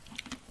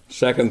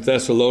2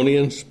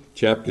 Thessalonians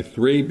chapter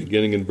 3,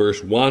 beginning in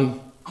verse 1,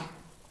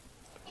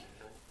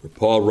 where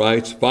Paul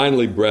writes,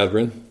 "Finally,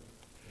 brethren,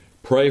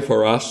 pray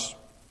for us,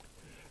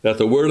 that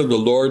the word of the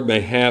Lord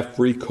may have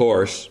free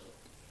course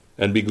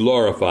and be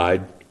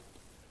glorified,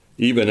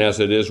 even as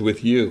it is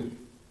with you,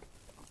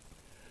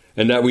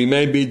 and that we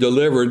may be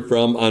delivered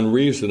from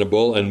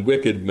unreasonable and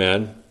wicked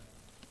men,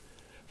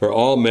 for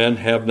all men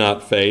have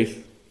not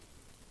faith.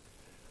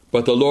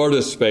 But the Lord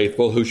is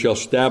faithful, who shall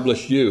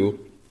establish you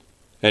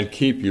and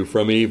keep you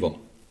from evil.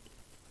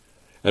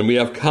 And we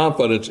have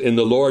confidence in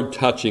the Lord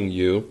touching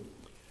you,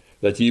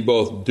 that ye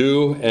both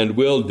do and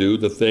will do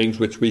the things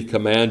which we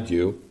command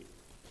you.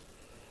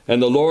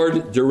 And the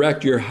Lord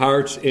direct your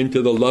hearts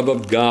into the love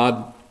of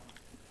God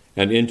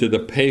and into the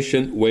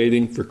patient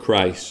waiting for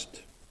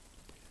Christ.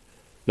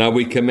 Now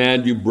we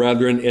command you,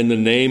 brethren, in the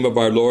name of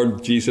our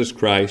Lord Jesus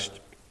Christ,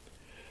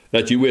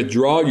 that you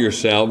withdraw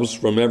yourselves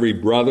from every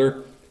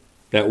brother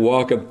that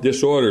walketh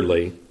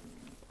disorderly,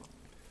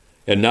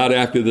 and not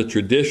after the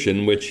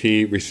tradition which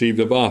he received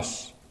of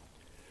us.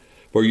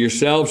 For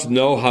yourselves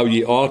know how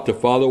ye ought to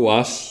follow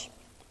us,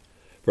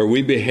 for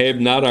we behaved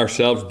not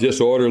ourselves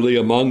disorderly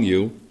among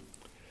you,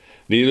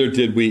 neither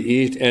did we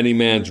eat any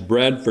man's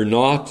bread for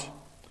naught,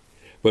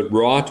 but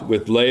wrought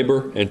with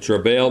labor and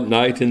travailed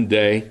night and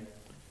day,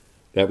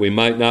 that we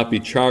might not be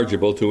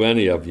chargeable to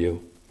any of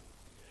you.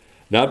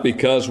 Not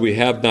because we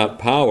have not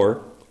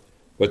power,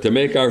 but to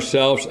make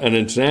ourselves an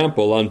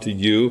example unto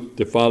you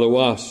to follow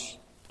us.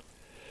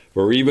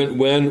 For even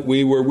when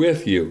we were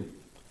with you,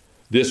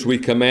 this we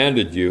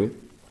commanded you,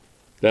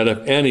 that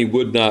if any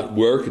would not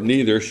work,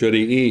 neither should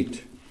he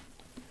eat.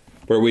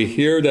 For we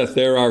hear that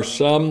there are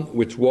some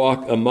which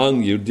walk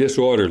among you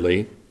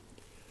disorderly,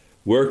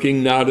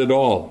 working not at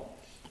all,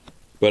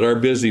 but are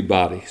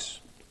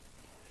busybodies.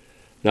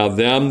 Now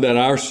them that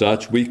are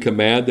such we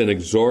command and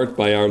exhort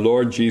by our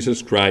Lord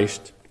Jesus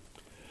Christ,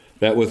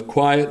 that with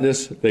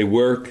quietness they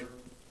work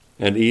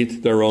and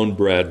eat their own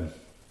bread.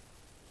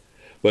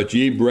 But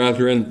ye,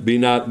 brethren, be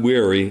not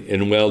weary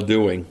in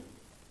well-doing.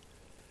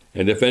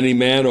 And if any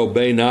man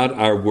obey not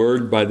our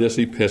word by this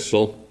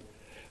epistle,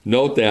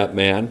 note that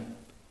man,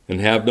 and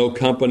have no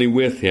company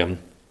with him,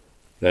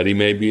 that he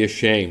may be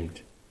ashamed.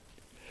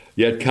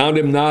 Yet count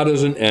him not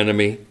as an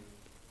enemy,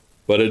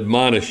 but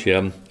admonish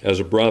him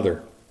as a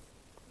brother.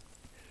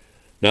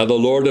 Now the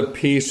Lord of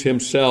peace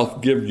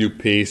himself give you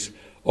peace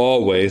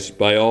always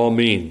by all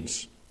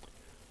means.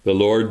 The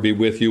Lord be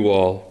with you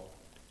all.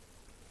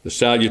 The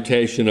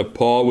salutation of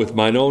Paul with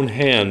mine own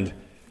hand,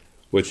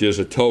 which is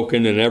a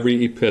token in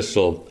every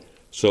epistle,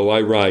 so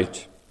I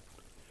write.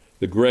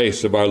 The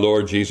grace of our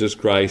Lord Jesus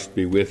Christ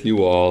be with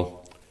you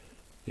all.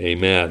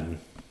 Amen.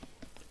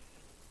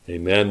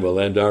 Amen. We'll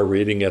end our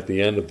reading at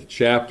the end of the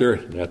chapter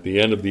and at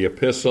the end of the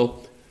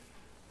epistle.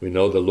 We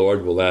know the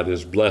Lord will add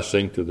his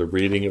blessing to the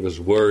reading of his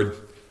word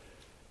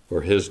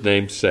for his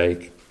name's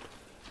sake.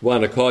 I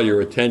want to call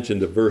your attention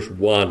to verse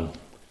 1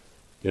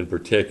 in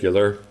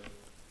particular,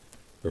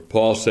 where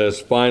Paul says,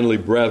 "Finally,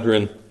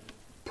 brethren,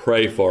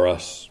 pray for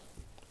us,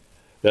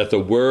 that the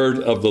word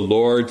of the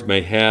Lord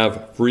may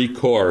have free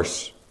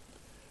course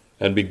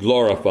and be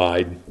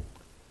glorified,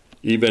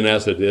 even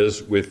as it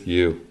is with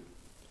you."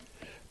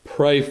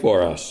 Pray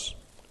for us,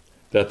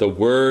 that the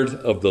word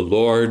of the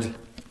Lord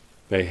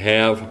may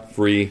have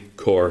free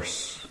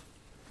course.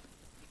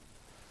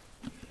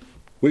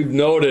 We've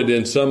noted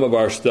in some of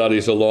our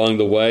studies along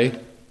the way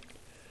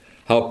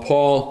how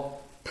Paul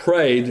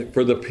prayed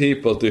for the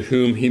people to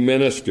whom he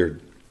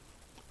ministered.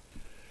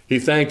 He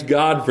thanked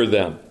God for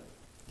them.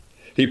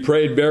 He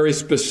prayed very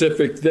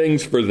specific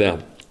things for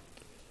them.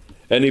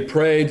 And he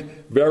prayed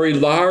very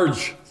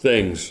large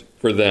things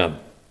for them.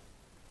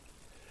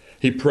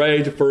 He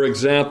prayed, for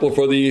example,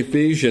 for the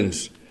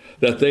Ephesians,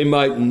 that they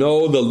might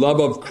know the love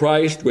of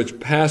Christ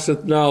which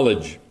passeth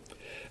knowledge,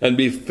 and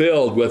be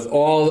filled with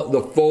all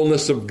the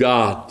fullness of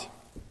God.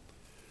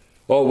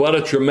 Oh, what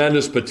a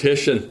tremendous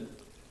petition.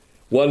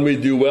 One we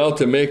do well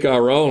to make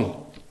our own.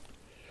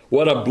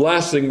 What a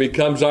blessing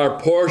becomes our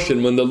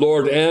portion when the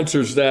Lord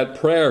answers that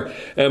prayer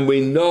and we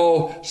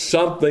know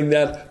something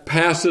that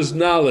passes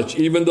knowledge,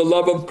 even the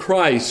love of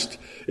Christ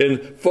in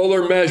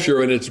fuller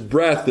measure in its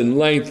breadth and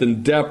length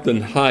and depth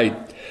and height,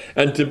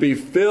 and to be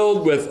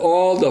filled with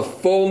all the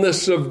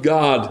fullness of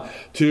God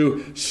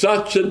to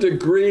such a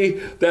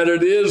degree that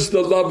it is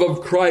the love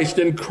of Christ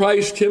and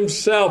Christ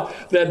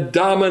himself that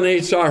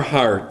dominates our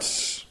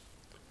hearts.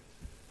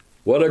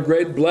 What a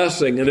great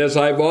blessing. And as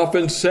I've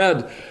often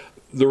said,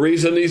 the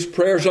reason these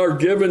prayers are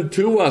given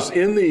to us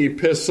in the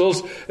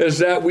epistles is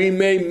that we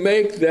may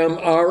make them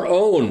our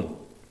own.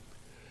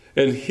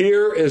 And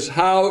here is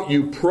how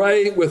you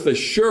pray with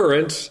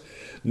assurance,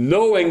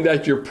 knowing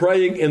that you're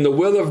praying in the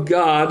will of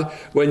God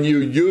when you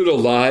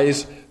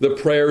utilize the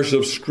prayers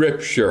of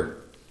Scripture.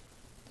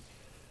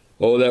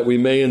 Oh, that we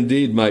may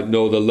indeed might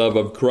know the love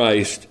of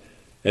Christ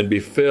and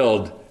be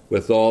filled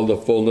with all the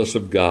fullness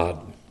of God.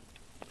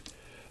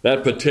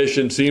 That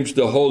petition seems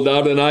to hold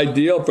out an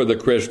ideal for the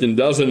Christian,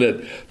 doesn't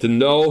it? To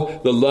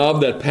know the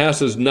love that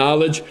passes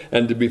knowledge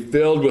and to be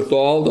filled with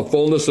all the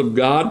fullness of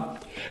God.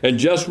 And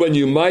just when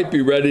you might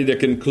be ready to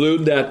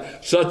conclude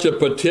that such a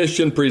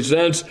petition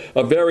presents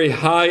a very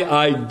high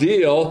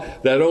ideal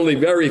that only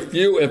very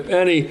few, if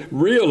any,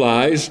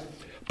 realize,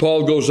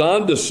 Paul goes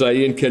on to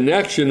say, in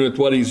connection with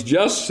what he's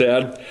just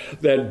said,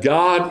 that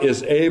God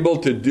is able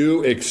to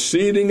do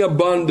exceeding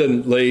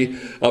abundantly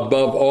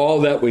above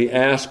all that we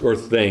ask or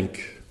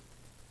think.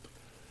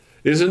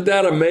 Isn't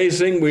that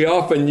amazing? We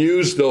often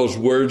use those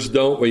words,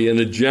 don't we, in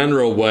a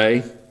general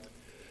way.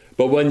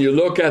 But when you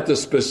look at the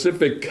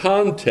specific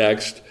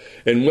context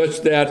in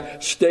which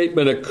that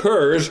statement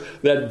occurs,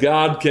 that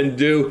God can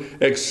do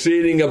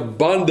exceeding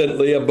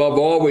abundantly above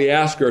all we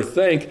ask or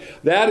think,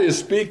 that is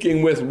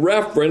speaking with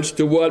reference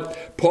to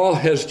what Paul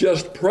has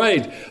just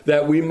prayed,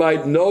 that we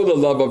might know the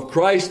love of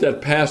Christ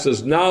that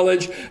passes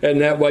knowledge,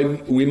 and that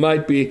we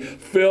might be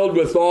filled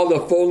with all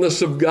the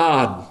fullness of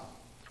God.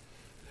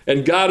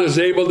 And God is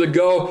able to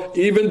go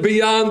even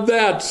beyond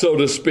that, so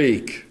to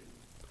speak,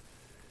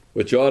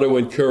 which ought to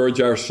encourage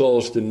our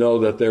souls to know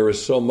that there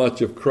is so much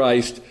of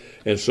Christ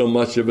and so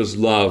much of his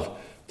love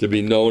to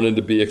be known and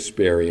to be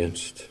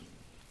experienced.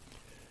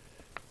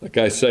 Like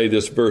I say,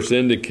 this verse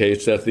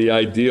indicates that the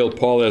ideal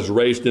Paul has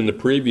raised in the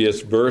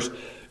previous verse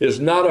is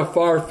not a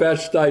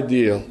far-fetched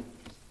ideal,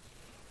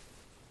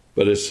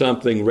 but is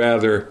something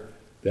rather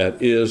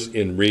that is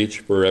in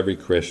reach for every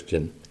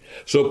Christian.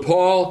 So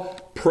Paul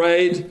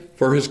prayed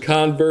for his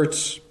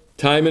converts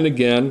time and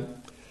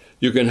again.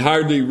 You can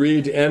hardly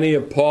read any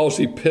of Paul's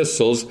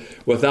epistles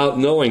without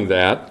knowing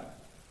that.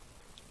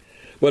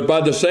 But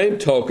by the same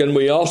token,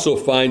 we also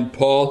find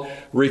Paul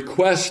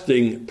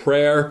requesting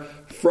prayer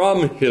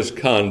from his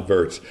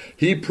converts.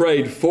 He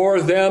prayed for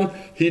them.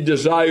 He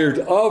desired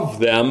of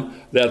them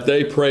that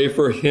they pray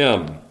for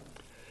him.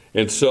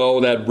 And so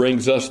that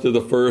brings us to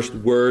the first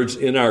words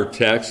in our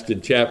text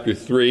in chapter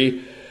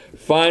 3.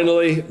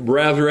 Finally,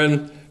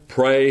 brethren,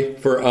 pray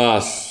for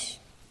us.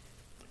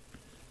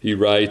 He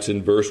writes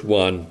in verse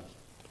 1.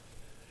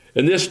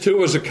 And this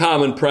too is a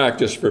common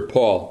practice for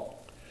Paul.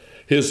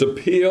 His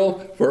appeal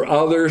for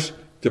others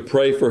to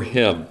pray for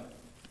him.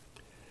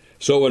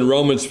 So in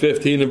Romans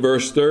 15 and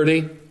verse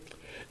 30,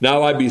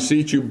 now I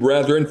beseech you,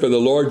 brethren, for the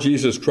Lord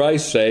Jesus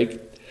Christ's sake,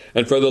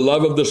 and for the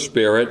love of the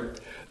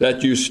Spirit,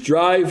 that you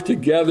strive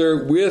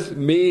together with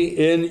me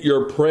in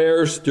your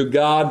prayers to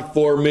God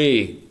for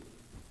me.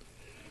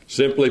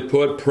 Simply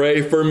put,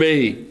 pray for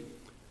me,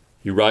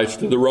 he writes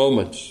to the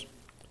Romans.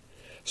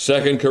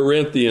 2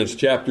 Corinthians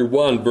chapter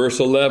 1, verse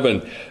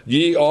 11,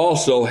 ye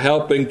also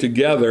helping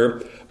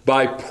together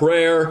by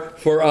prayer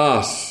for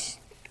us.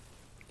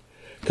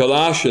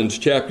 Colossians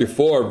chapter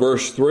 4,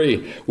 verse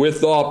 3,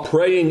 withal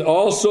praying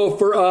also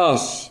for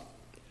us,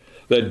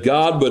 that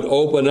God would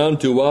open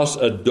unto us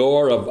a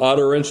door of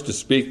utterance to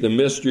speak the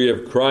mystery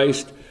of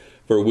Christ,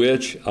 for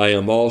which I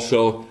am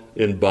also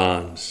in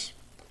bonds.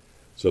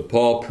 So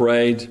Paul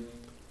prayed.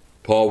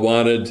 Paul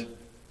wanted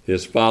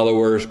his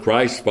followers,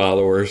 Christ's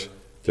followers,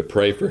 to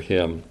pray for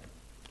him.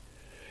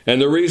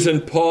 And the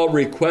reason Paul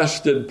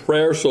requested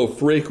prayer so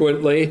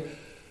frequently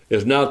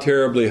is not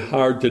terribly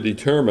hard to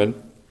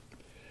determine.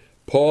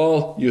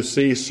 Paul, you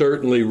see,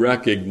 certainly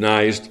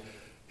recognized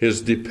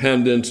his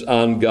dependence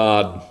on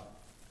God.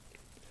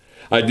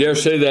 I dare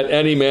say that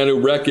any man who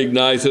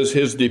recognizes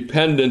his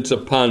dependence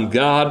upon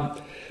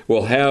God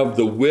will have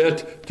the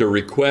wit to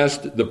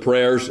request the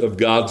prayers of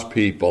God's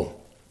people.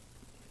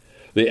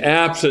 The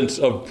absence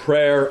of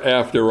prayer,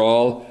 after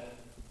all,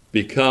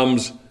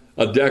 becomes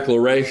a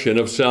declaration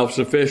of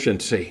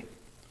self-sufficiency.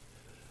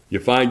 You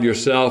find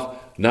yourself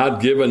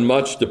not given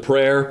much to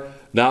prayer,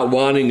 not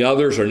wanting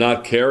others, or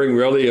not caring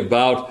really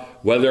about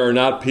whether or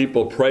not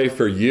people pray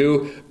for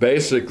you.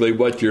 Basically,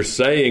 what you're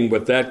saying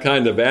with that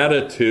kind of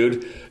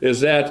attitude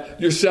is that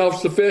you're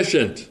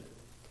self-sufficient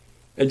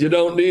and you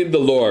don't need the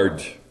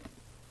Lord.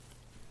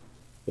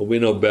 Well, we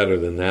know better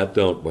than that,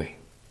 don't we?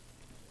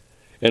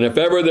 And if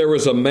ever there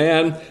was a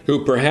man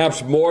who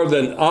perhaps more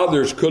than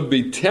others could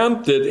be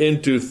tempted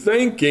into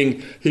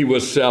thinking he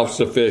was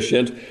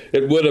self-sufficient,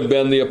 it would have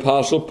been the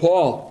Apostle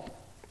Paul.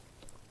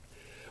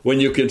 When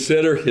you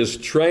consider his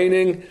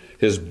training,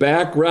 his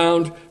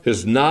background,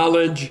 his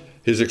knowledge,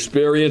 his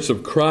experience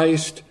of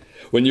Christ,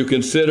 when you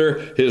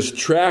consider his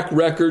track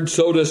record,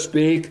 so to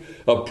speak,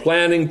 of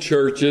planting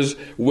churches,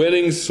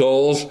 winning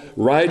souls,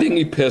 writing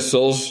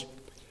epistles,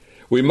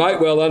 we might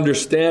well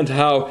understand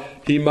how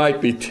he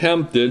might be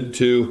tempted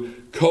to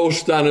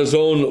coast on his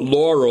own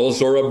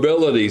laurels or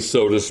abilities,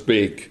 so to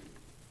speak.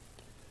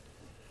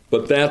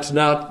 But that's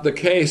not the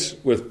case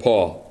with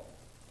Paul.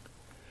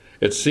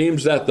 It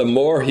seems that the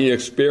more he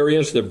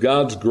experienced of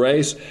God's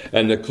grace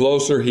and the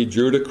closer he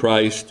drew to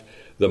Christ,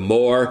 the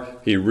more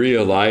he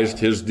realized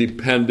his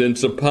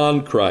dependence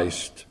upon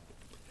Christ.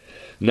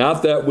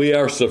 Not that we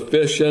are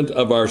sufficient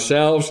of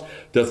ourselves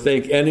to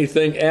think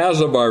anything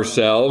as of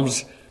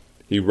ourselves,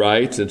 he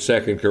writes in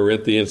 2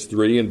 Corinthians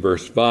 3 and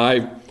verse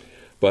 5,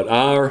 but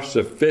our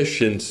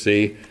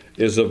sufficiency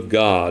is of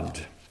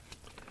God.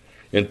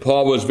 And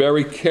Paul was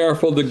very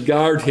careful to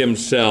guard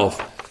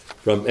himself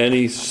from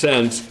any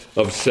sense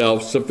of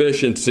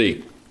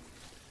self-sufficiency.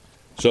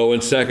 So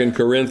in 2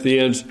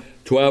 Corinthians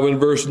 12 and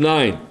verse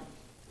 9,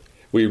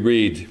 we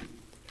read,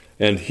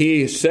 "And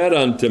he said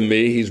unto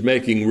me," he's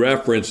making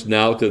reference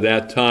now to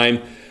that time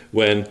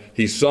when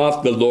he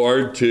sought the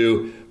Lord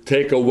to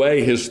take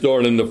away his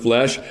thorn in the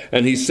flesh,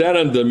 "and he said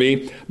unto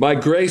me, My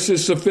grace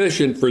is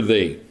sufficient for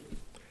thee,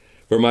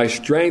 for my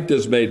strength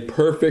is made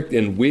perfect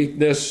in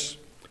weakness.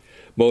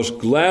 Most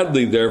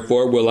gladly,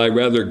 therefore, will I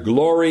rather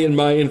glory in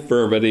my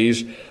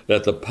infirmities,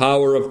 that the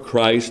power of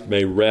Christ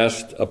may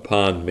rest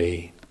upon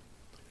me."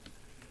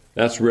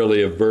 That's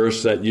really a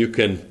verse that you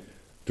can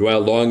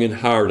dwell long and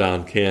hard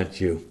on, can't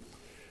you?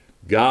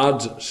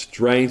 God's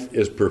strength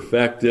is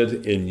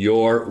perfected in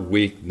your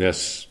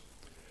weakness.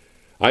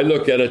 I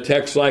look at a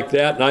text like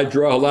that and I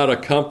draw a lot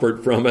of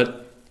comfort from it.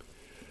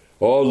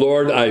 Oh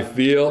Lord, I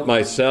feel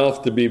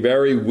myself to be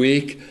very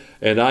weak,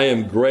 and I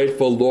am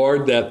grateful,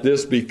 Lord, that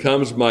this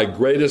becomes my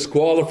greatest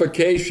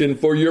qualification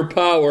for your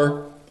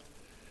power.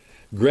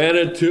 Grant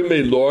it to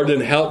me, Lord,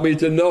 and help me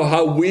to know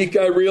how weak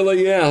I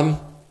really am,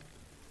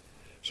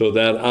 so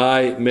that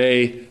I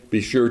may be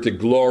sure to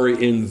glory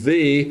in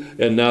thee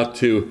and not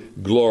to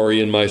glory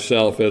in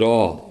myself at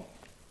all.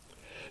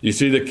 You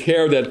see the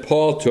care that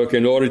Paul took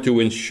in order to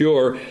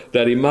ensure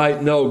that he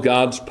might know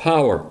God's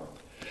power.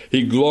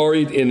 He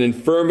gloried in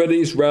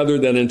infirmities rather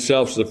than in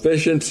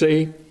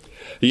self-sufficiency.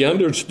 He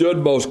understood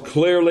most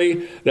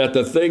clearly that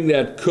the thing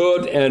that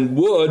could and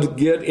would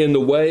get in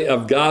the way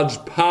of God's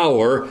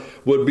power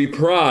would be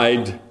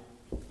pride.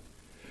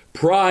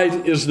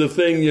 Pride is the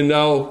thing,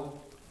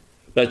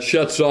 that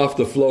shuts off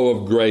the flow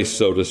of grace,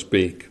 so to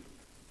speak.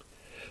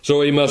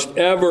 So he must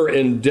ever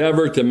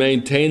endeavor to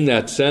maintain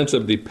that sense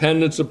of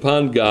dependence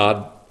upon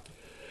God,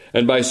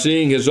 and by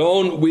seeing his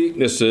own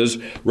weaknesses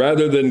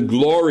rather than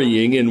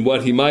glorying in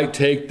what he might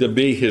take to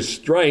be his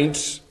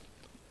strengths,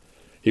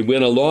 he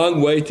went a long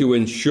way to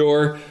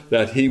ensure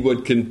that he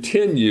would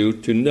continue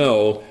to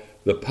know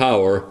the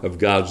power of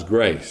God's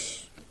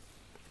grace.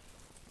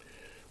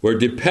 Where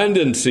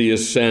dependency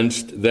is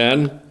sensed,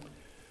 then,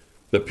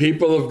 the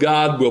people of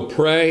God will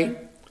pray,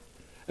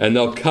 and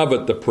they'll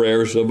covet the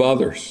prayers of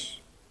others.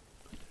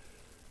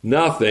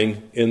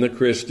 Nothing in the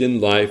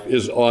Christian life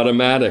is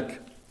automatic.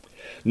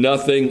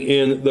 Nothing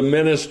in the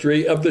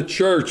ministry of the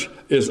church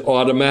is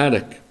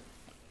automatic.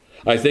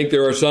 I think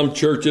there are some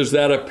churches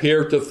that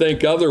appear to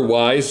think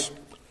otherwise,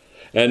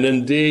 and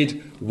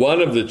indeed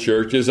one of the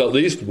churches, at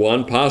least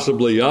one,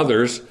 possibly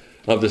others,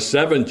 of the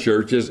 7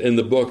 churches in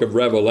the book of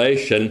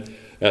Revelation,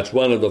 that's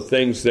one of the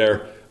things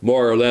they're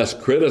more or less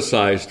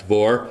criticized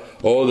for.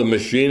 Oh, the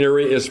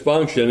machinery is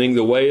functioning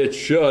the way it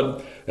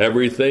should.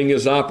 Everything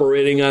is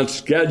operating on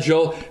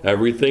schedule.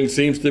 Everything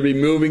seems to be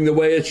moving the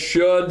way it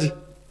should.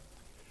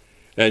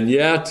 And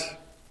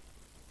yet,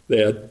 they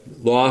had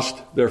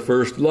lost their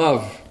first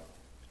love,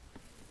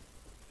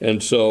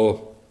 and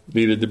so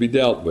needed to be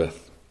dealt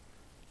with.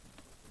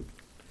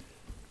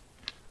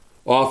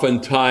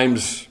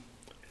 Oftentimes,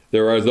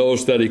 there are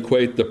those that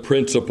equate the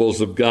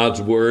principles of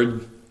God's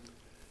Word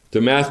to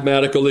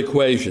mathematical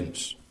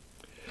equations.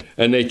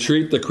 And they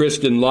treat the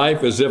Christian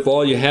life as if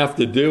all you have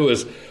to do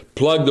is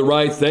plug the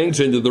right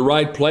things into the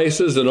right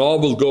places and all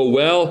will go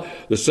well,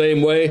 the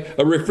same way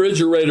a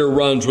refrigerator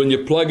runs when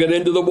you plug it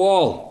into the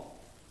wall.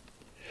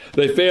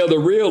 They fail to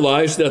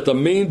realize that the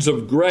means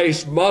of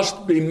grace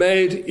must be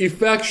made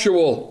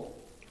effectual.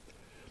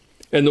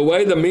 And the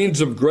way the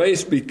means of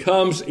grace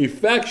becomes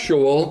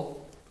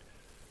effectual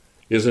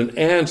is an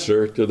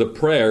answer to the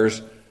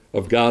prayers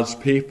of God's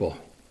people.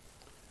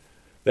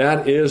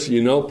 That is,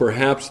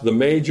 perhaps the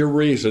major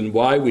reason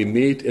why we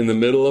meet in the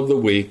middle of the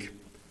week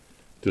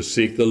to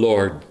seek the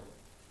Lord.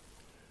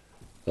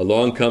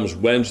 Along comes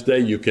Wednesday.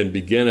 You can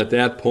begin at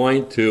that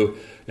point to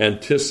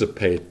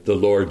anticipate the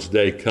Lord's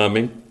Day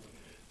coming.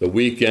 The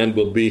weekend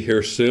will be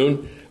here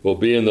soon. We'll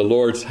be in the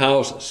Lord's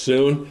house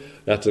soon.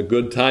 That's a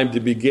good time to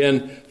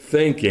begin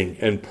thinking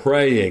and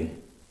praying.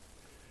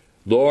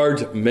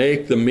 Lord,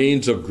 make the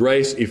means of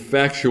grace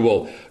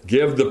effectual.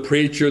 Give the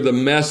preacher the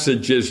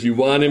messages you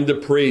want him to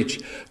preach.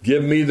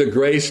 Give me the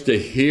grace to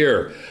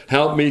hear.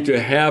 Help me to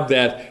have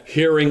that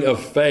hearing of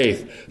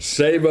faith.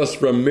 Save us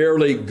from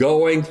merely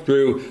going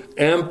through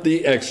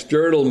empty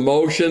external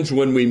motions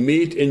when we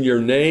meet in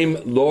your name,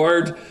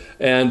 Lord,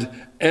 and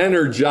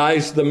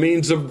energize the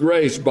means of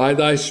grace by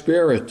thy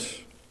Spirit.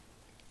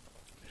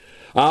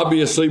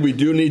 Obviously, we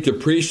do need to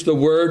preach the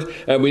word,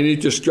 and we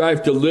need to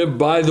strive to live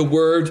by the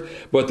word,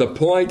 but the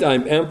point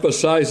I'm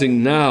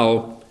emphasizing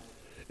now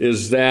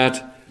is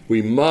that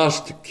we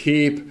must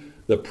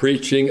keep the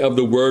preaching of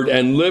the word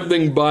and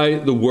living by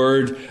the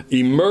word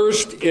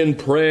immersed in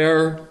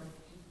prayer.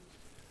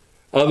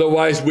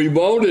 Otherwise, we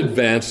won't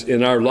advance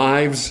in our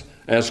lives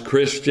as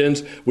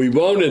Christians. We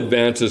won't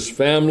advance as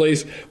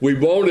families. We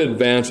won't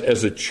advance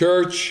as a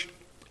church.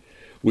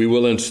 We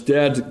will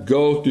instead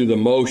go through the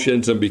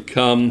motions and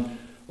become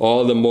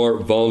all the more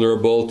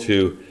vulnerable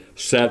to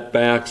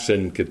setbacks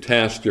and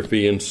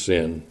catastrophe and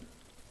sin.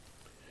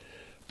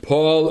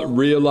 Paul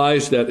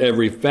realized that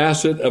every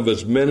facet of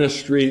his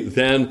ministry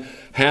then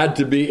had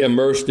to be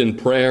immersed in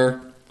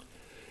prayer.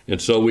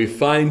 And so we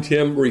find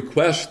him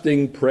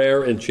requesting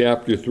prayer in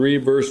chapter 3,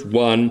 verse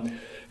 1.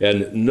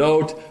 And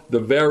note the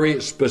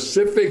very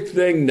specific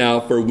thing now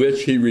for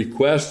which he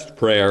requests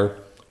prayer,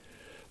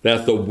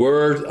 that the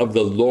word of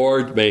the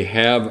Lord may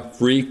have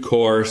free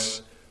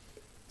course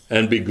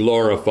and be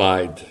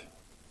glorified.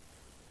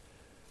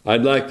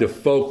 I'd like to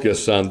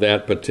focus on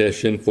that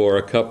petition for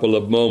a couple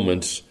of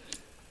moments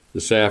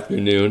this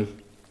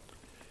afternoon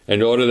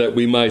in order that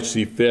we might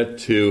see fit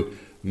to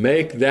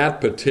make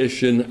that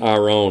petition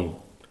our own,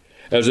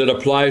 as it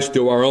applies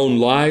to our own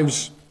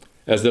lives,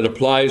 as it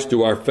applies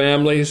to our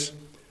families,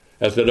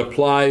 as it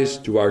applies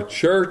to our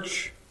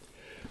church.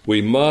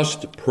 We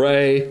must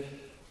pray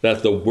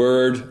that the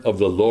word of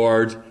the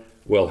Lord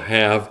will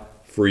have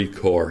free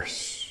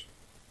course.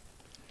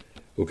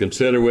 We'll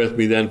consider with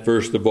me then,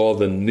 first of all,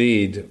 the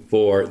need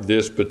for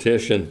this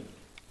petition.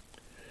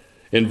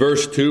 In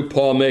verse 2,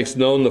 Paul makes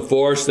known the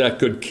force that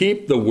could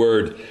keep the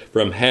word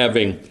from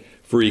having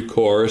free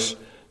course.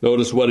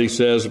 Notice what he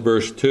says,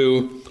 verse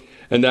 2,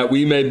 and that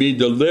we may be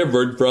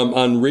delivered from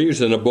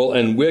unreasonable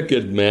and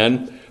wicked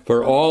men,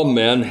 for all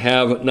men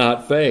have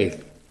not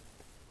faith.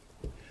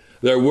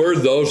 There were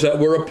those that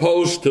were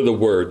opposed to the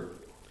word.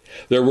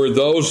 There were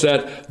those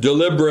that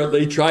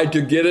deliberately tried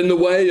to get in the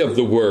way of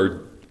the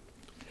word.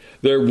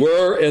 There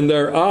were and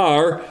there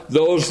are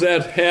those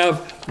that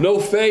have no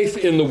faith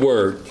in the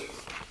word.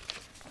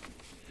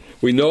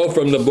 We know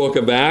from the book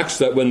of Acts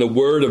that when the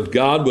word of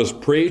God was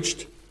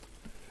preached,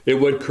 it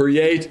would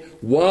create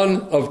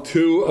one of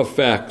two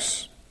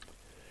effects.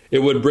 It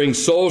would bring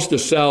souls to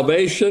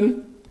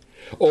salvation,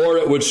 or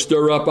it would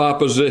stir up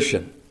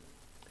opposition.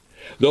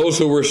 Those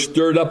who were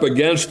stirred up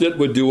against it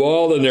would do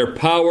all in their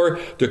power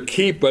to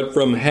keep it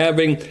from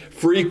having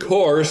free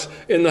course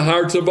in the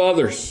hearts of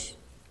others.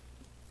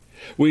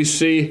 We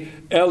see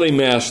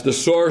Elymas the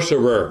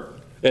sorcerer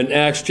in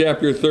Acts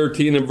chapter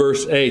 13 and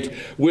verse 8,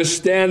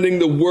 withstanding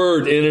the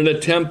word in an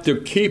attempt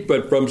to keep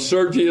it from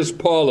Sergius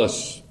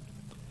Paulus.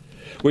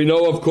 We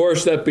know, of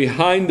course, that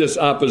behind this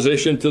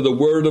opposition to the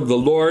word of the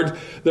Lord,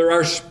 there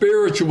are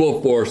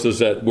spiritual forces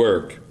at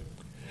work.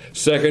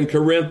 2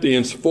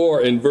 Corinthians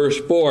 4 in verse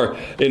 4,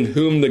 in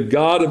whom the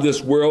God of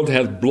this world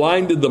hath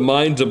blinded the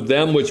minds of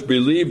them which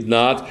believe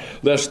not,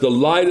 lest the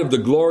light of the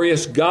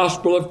glorious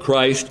gospel of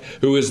Christ,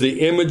 who is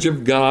the image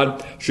of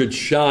God, should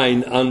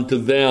shine unto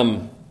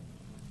them.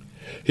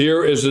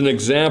 Here is an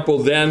example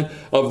then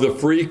of the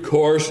free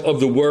course of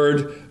the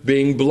word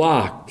being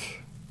blocked.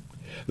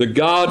 The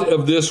God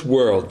of this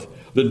world,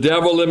 the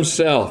devil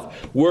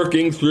himself,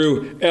 working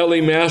through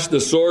Elymas the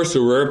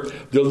sorcerer,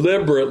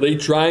 deliberately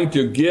trying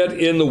to get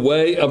in the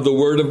way of the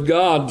word of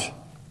God.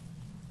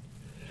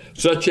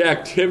 Such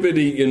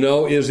activity,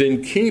 is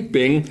in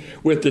keeping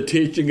with the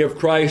teaching of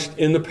Christ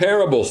in the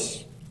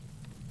parables.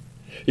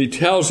 He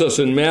tells us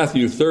in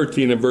Matthew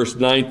 13 and verse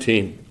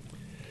 19,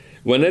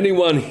 when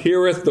anyone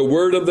heareth the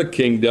word of the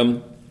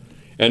kingdom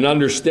and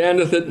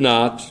understandeth it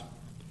not,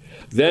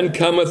 then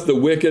cometh the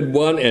wicked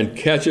one and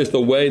catcheth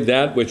away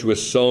that which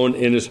was sown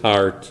in his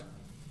heart.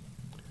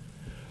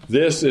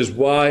 This is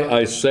why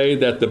I say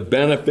that the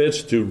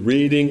benefits to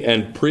reading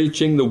and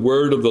preaching the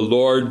word of the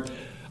Lord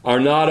are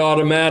not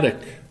automatic.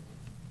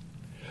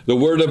 The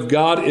word of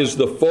God is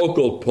the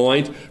focal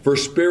point for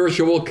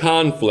spiritual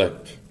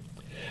conflict.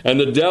 And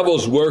the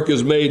devil's work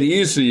is made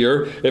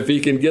easier if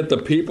he can get the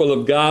people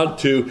of God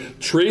to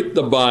treat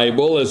the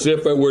Bible as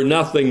if it were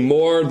nothing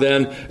more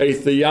than a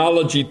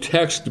theology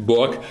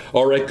textbook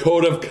or a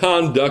code of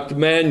conduct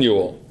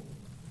manual.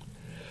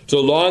 So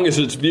long as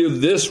it's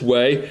viewed this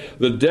way,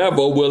 the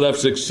devil will have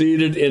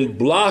succeeded in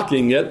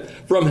blocking it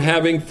from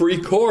having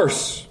free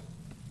course.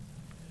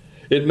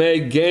 It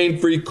may gain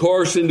free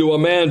course into a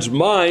man's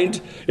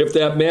mind if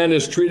that man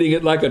is treating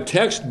it like a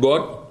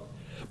textbook,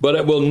 but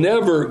it will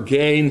never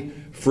gain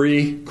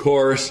free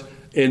course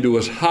into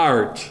his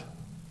heart.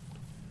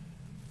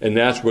 And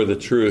that's where the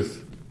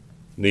truth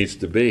needs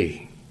to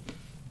be.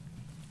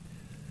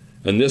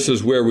 And this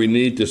is where we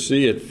need to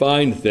see it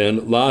find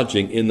then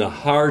lodging in the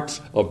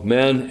hearts of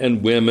men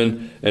and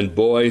women and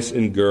boys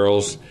and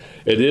girls.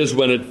 It is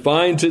when it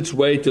finds its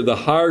way to the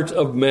heart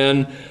of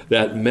men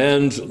that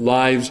men's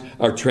lives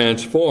are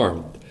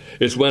transformed.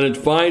 It's when it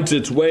finds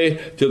its way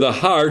to the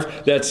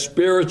heart that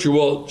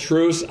spiritual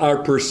truths are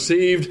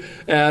perceived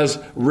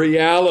as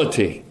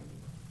reality.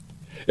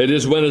 It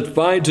is when it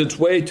finds its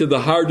way to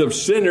the heart of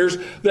sinners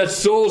that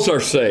souls are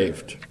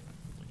saved.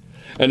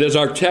 And as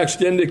our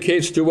text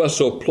indicates to us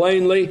so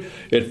plainly,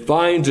 it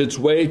finds its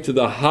way to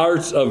the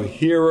hearts of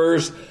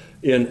hearers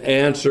in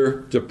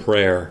answer to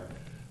prayer.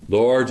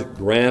 Lord,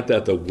 grant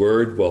that the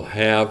word will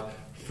have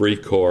free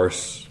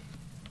course.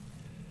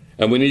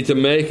 And we need to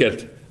make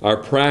it our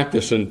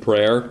practice in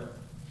prayer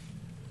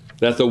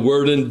that the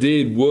word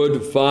indeed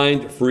would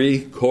find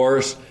free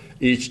course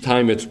each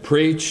time it's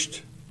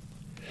preached.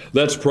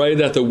 Let's pray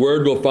that the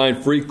word will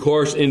find free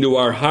course into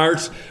our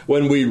hearts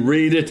when we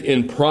read it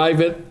in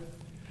private,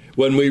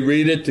 when we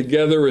read it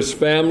together as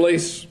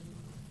families,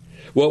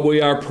 What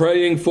we are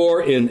praying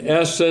for, in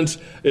essence,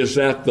 is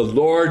that the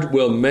Lord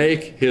will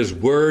make his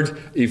word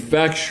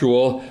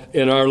effectual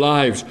in our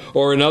lives.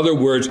 Or in other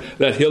words,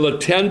 that he'll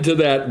attend to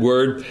that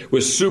word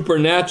with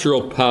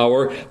supernatural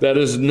power that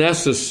is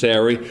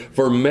necessary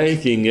for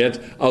making it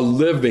a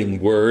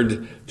living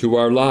word to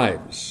our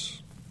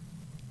lives.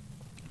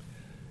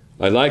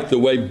 I like the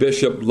way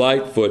Bishop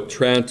Lightfoot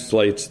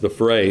translates the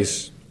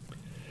phrase.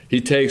 He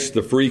takes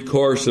the free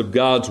course of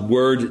God's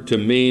word to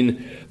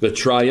mean the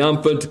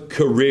triumphant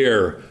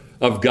career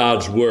of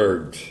God's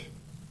word.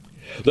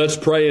 Let's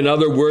pray, in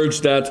other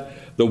words,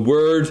 that the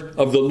word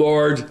of the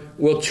Lord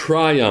will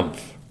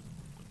triumph,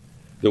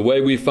 the way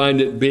we find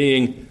it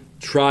being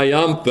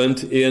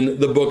triumphant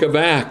in the book of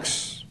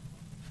Acts.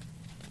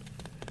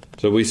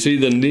 So we see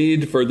the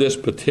need for this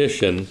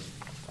petition.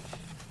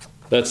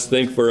 Let's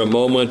think for a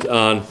moment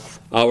on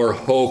our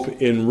hope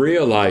in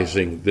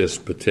realizing this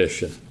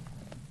petition.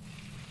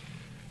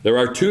 There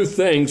are two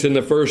things in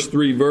the first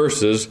 3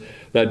 verses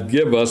that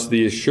give us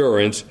the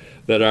assurance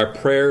that our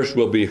prayers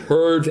will be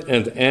heard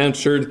and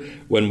answered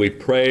when we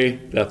pray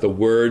that the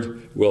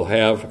word will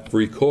have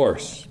free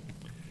course.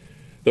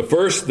 The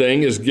first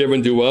thing is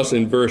given to us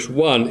in verse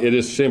 1. It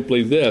is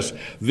simply this.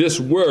 This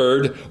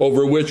word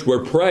over which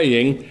we're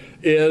praying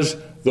is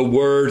the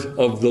word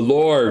of the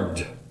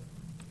Lord.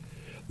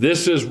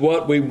 This is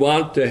what we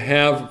want to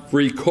have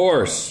free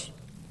course.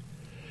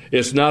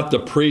 It's not the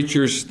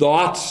preacher's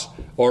thoughts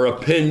or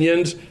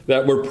opinions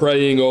that we're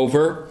praying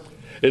over.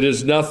 It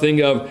is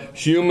nothing of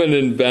human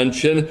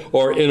invention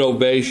or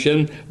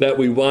innovation that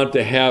we want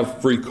to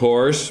have free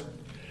course.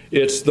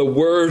 It's the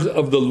word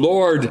of the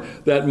Lord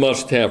that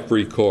must have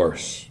free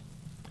course.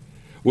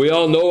 We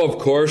all know, of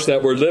course,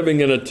 that we're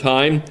living in a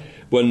time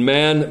when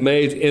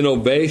man-made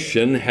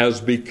innovation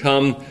has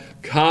become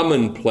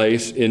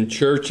commonplace in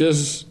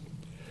churches.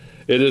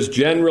 It is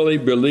generally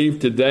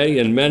believed today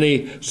in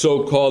many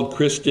so-called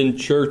Christian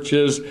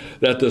churches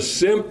that the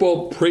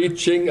simple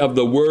preaching of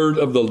the word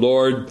of the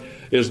Lord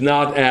is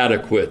not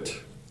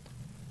adequate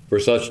for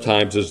such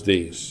times as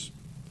these.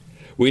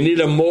 We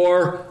need a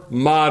more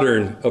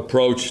modern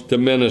approach to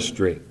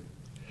ministry.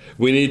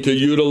 We need to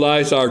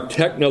utilize our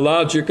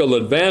technological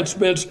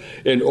advancements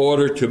in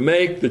order to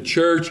make the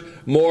church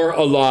more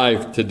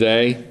alive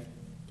today.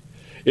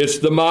 It's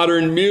the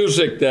modern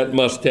music that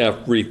must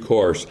have free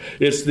course.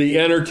 It's the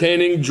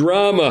entertaining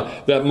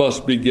drama that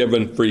must be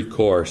given free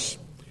course.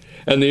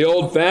 And the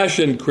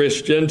old-fashioned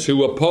Christians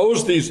who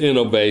oppose these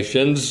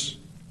innovations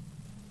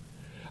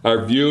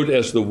are viewed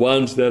as the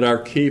ones that are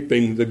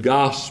keeping the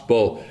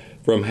gospel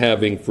from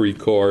having free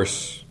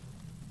course.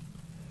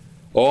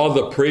 All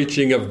the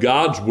preaching of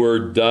God's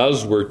word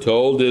does, we're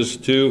told, is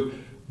to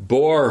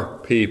bore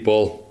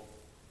people.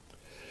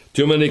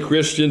 Too many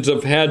Christians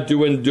have had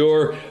to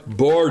endure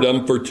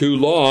boredom for too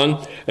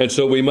long, and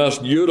so we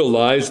must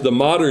utilize the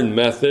modern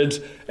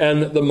methods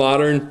and the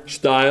modern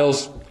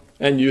styles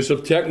and use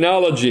of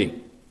technology.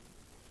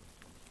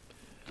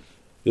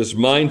 This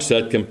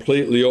mindset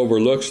completely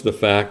overlooks the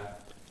fact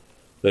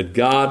that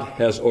God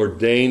has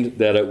ordained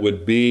that it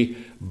would be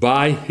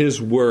by his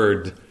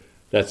word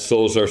that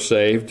souls are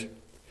saved.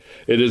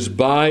 It is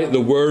by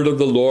the word of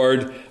the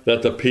Lord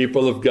that the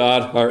people of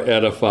God are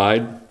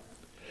edified.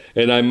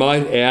 And I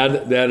might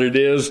add that it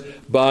is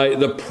by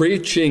the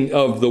preaching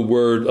of the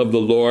word of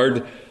the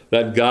Lord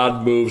that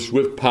God moves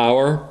with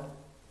power.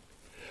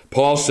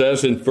 Paul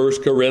says in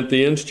 1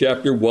 Corinthians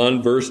chapter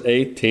 1, verse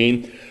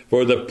 18,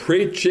 "For the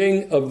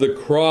preaching of the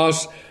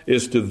cross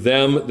is to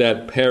them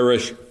that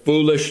perish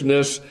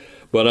foolishness,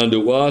 but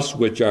unto us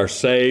which are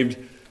saved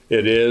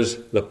it is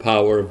the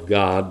power of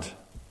God."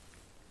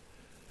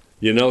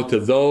 You know, to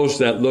those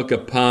that look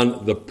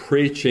upon the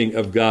preaching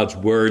of God's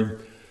word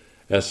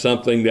as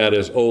something that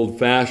is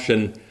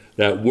old-fashioned,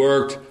 that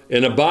worked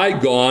in a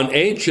bygone,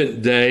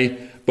 ancient day,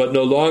 but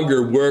no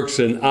longer works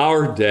in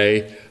our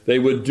day, they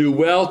would do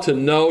well to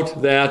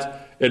note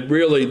that it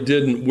really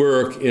didn't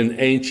work in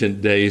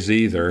ancient days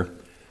either,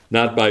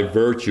 not by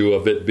virtue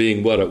of it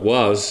being what it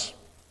was.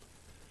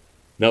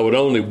 Now, it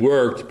only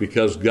worked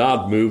because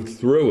God moved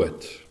through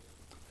it.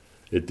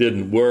 It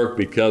didn't work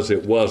because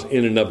it was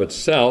in and of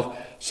itself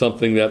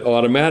something that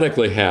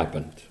automatically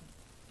happened.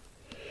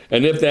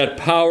 And if that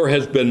power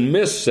has been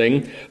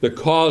missing, the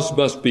cause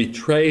must be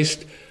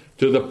traced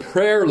to the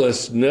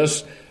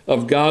prayerlessness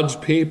of God's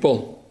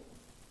people,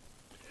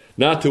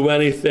 not to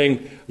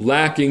anything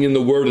lacking in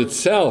the word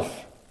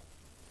itself.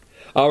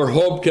 Our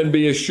hope can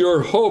be a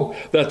sure hope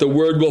that the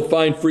word will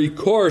find free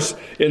course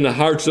in the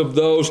hearts of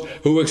those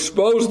who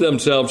expose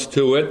themselves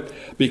to it,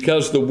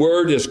 because the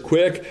word is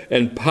quick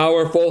and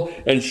powerful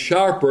and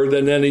sharper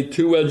than any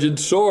two-edged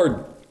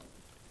sword.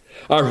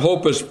 Our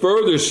hope is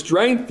further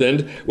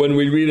strengthened when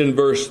we read in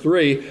verse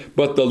 3,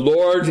 "But the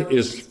Lord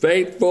is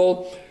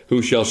faithful,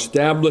 who shall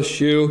establish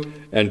you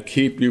and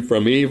keep you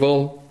from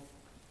evil."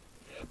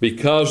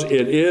 Because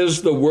it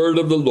is the word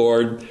of the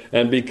Lord,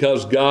 and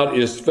because God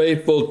is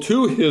faithful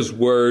to his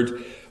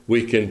word,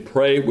 we can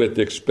pray with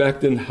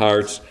expectant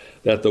hearts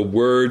that the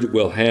word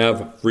will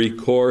have free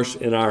course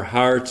in our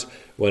hearts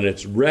when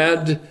it's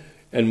read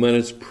and when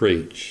it's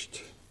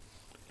preached.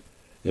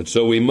 And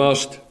so we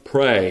must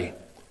pray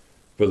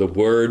for the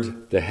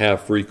word to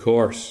have free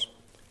course.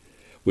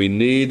 We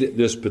need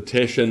this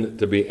petition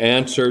to be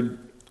answered.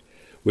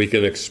 We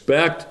can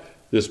expect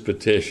this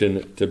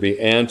petition to be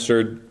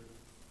answered.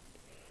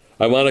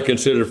 I want to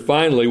consider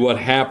finally what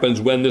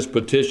happens when this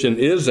petition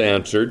is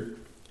answered.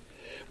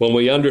 When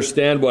we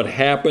understand what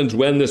happens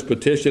when this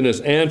petition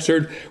is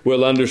answered,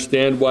 we'll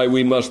understand why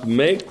we must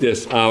make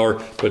this our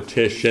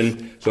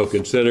petition. So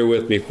consider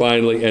with me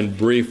finally and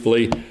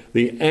briefly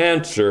the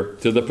answer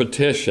to the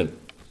petition.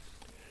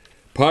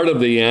 Part of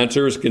the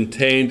answer is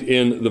contained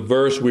in the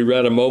verse we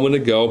read a moment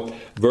ago,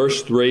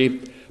 verse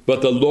 3.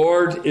 But the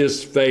Lord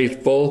is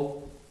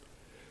faithful,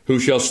 who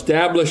shall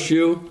establish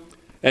you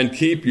and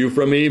keep you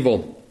from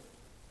evil.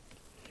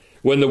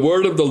 When the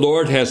word of the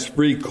Lord has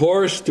free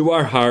course to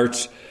our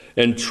hearts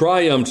and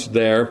triumphs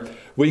there,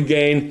 we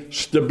gain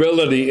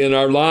stability in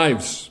our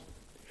lives.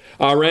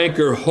 Our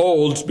anchor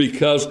holds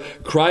because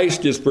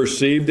Christ is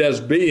perceived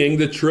as being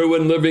the true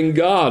and living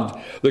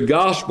God. The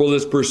gospel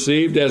is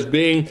perceived as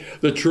being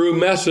the true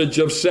message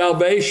of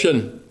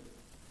salvation.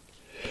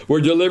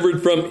 We're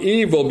delivered from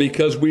evil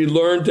because we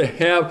learn to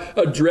have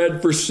a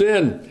dread for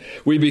sin.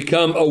 We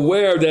become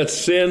aware that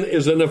sin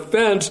is an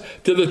offense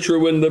to the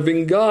true and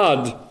living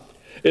God.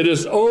 It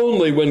is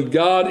only when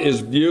God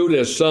is viewed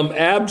as some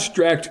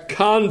abstract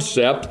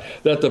concept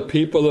that the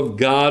people of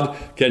God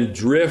can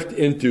drift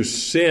into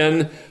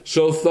sin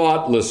so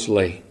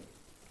thoughtlessly.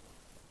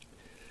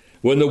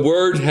 When the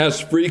word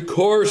has free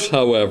course,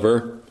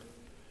 however,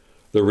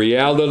 the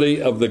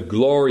reality of the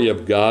glory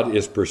of God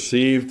is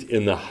perceived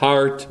in the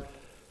heart,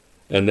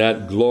 and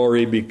that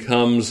glory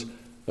becomes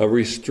a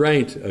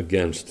restraint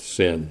against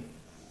sin.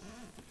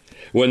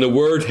 When the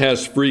word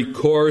has free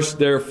course,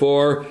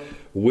 therefore,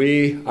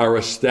 we are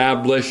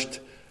established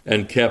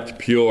and kept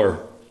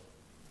pure.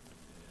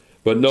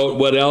 But note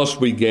what else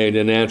we gain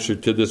in answer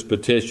to this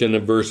petition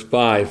in verse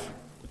 5.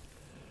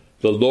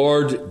 The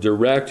Lord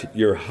direct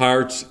your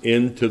hearts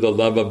into the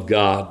love of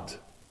God.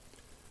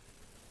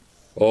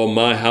 Oh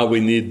my, how we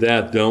need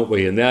that, don't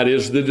we? And that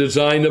is the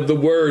design of the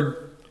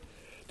word,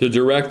 to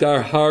direct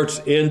our hearts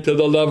into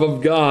the love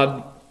of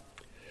God.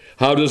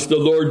 How does the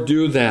Lord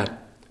do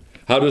that?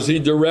 How does he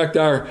direct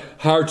our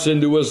hearts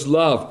into his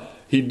love?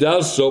 He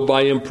does so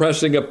by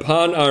impressing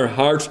upon our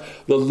hearts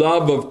the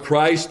love of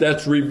Christ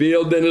that's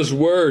revealed in his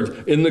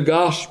word, in the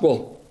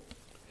gospel.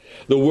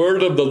 The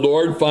word of the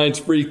Lord finds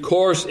free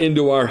course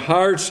into our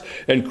hearts,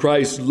 and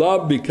Christ's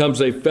love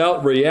becomes a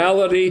felt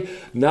reality,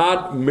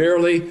 not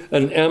merely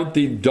an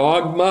empty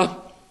dogma.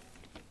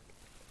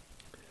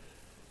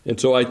 And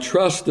so I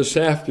trust this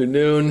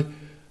afternoon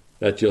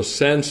that you'll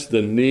sense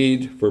the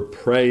need for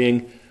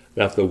praying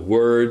that the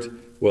word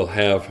will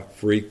have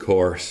free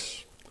course.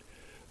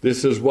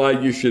 This is why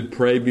you should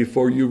pray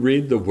before you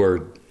read the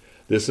word.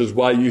 This is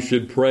why you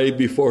should pray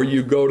before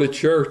you go to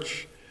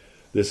church.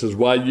 This is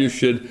why you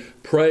should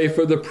pray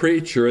for the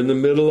preacher in the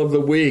middle of the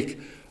week.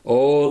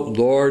 Oh,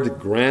 Lord,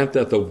 grant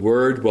that the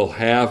word will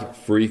have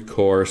free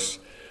course.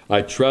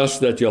 I trust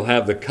that you'll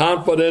have the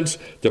confidence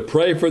to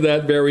pray for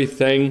that very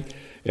thing,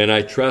 and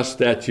I trust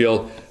that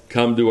you'll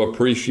come to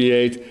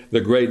appreciate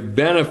the great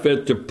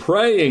benefit to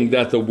praying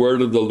that the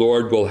word of the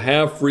Lord will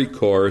have free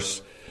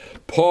course.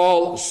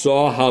 Paul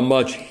saw how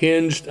much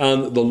hinged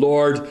on the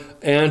Lord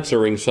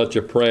answering such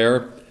a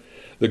prayer.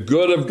 The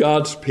good of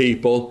God's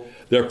people,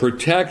 their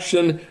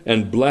protection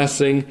and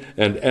blessing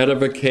and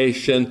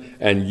edification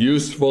and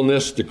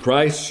usefulness to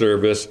Christ's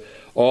service,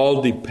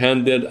 all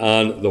depended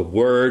on the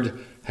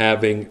word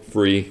having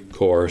free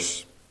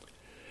course.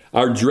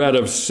 Our dread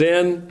of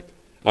sin,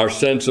 our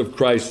sense of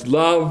Christ's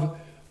love,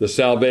 the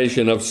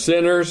salvation of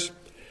sinners,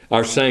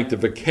 our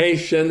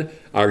sanctification,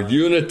 our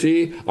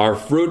unity, our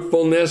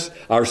fruitfulness,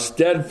 our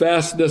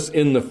steadfastness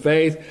in the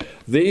faith,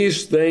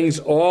 these things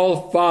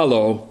all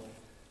follow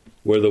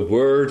where the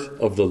word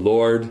of the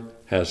Lord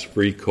has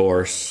free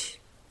course.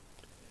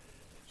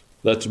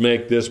 Let's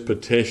make this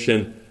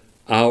petition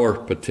our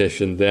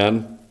petition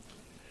then,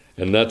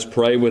 and let's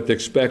pray with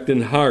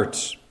expectant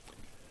hearts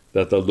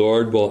that the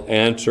Lord will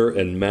answer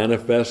and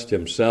manifest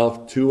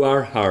himself to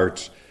our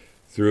hearts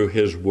through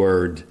his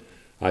word.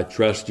 I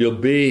trust you'll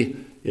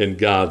be in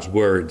God's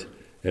word,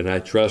 and I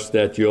trust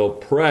that you'll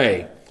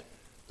pray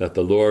that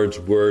the Lord's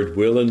word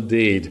will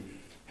indeed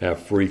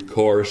have free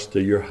course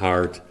to your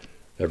heart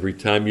every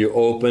time you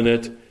open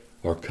it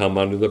or come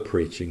under the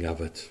preaching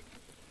of it.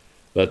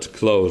 Let's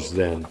close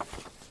then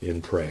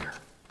in prayer.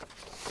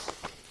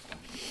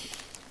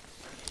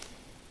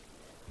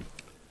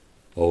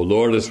 O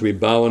Lord, as we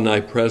bow in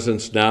thy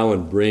presence now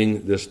and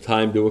bring this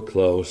time to a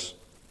close,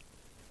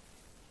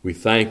 we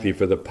thank thee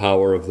for the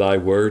power of thy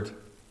word.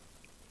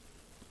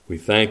 We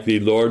thank thee,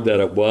 Lord,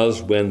 that it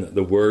was when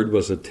the word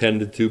was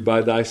attended to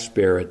by thy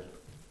Spirit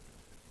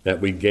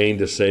that we gained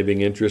a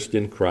saving interest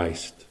in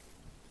Christ.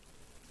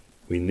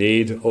 We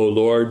need, O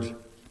Lord,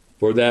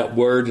 for that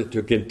word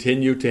to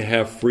continue to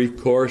have free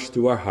course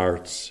to our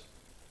hearts.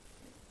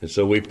 And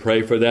so we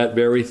pray for that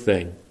very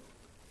thing.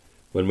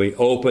 When we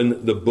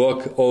open the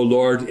book, O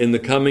Lord, in the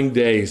coming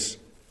days,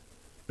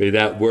 May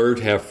that word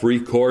have free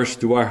course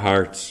to our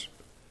hearts.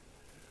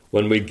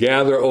 When we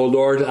gather, O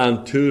Lord,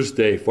 on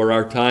Tuesday for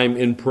our time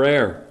in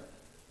prayer,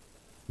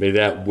 may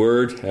that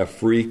word have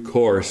free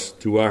course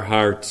to our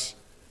hearts.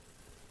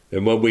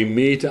 And when we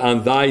meet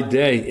on thy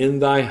day in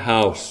thy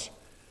house,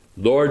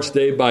 Lord's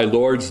Day by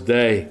Lord's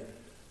Day,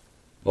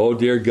 O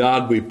dear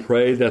God, we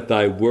pray that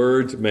thy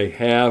word may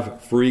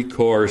have free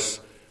course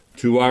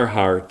to our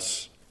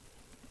hearts.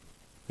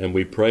 And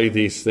we pray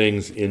these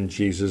things in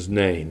Jesus'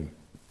 name.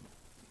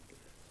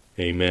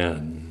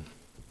 Amen.